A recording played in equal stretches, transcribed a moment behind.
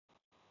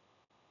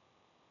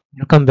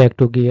Welcome back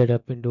to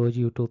GearUpWindows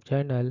YouTube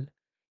channel.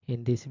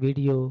 In this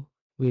video,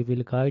 we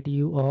will guide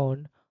you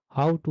on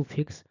how to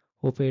fix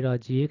Opera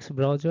GX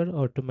browser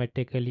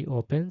automatically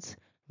opens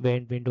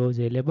when Windows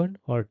 11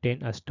 or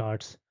 10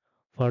 starts.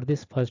 For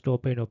this, first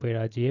open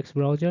Opera GX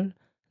browser,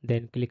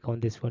 then click on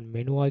this one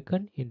menu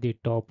icon in the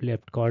top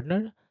left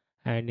corner,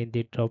 and in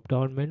the drop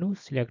down menu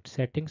select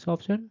settings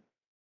option.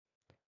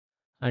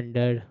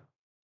 Under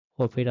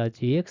Opera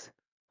GX,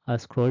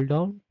 scroll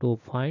down to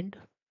find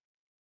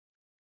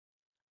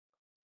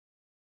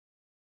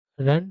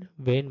run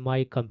when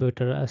my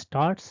computer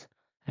starts,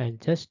 and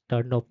just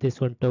turn off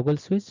this one toggle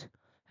switch,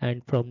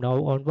 and from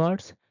now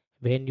onwards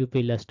when you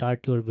will start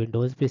your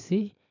Windows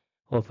PC,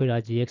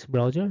 Opera GX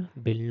browser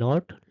will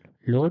not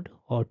load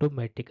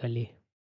automatically.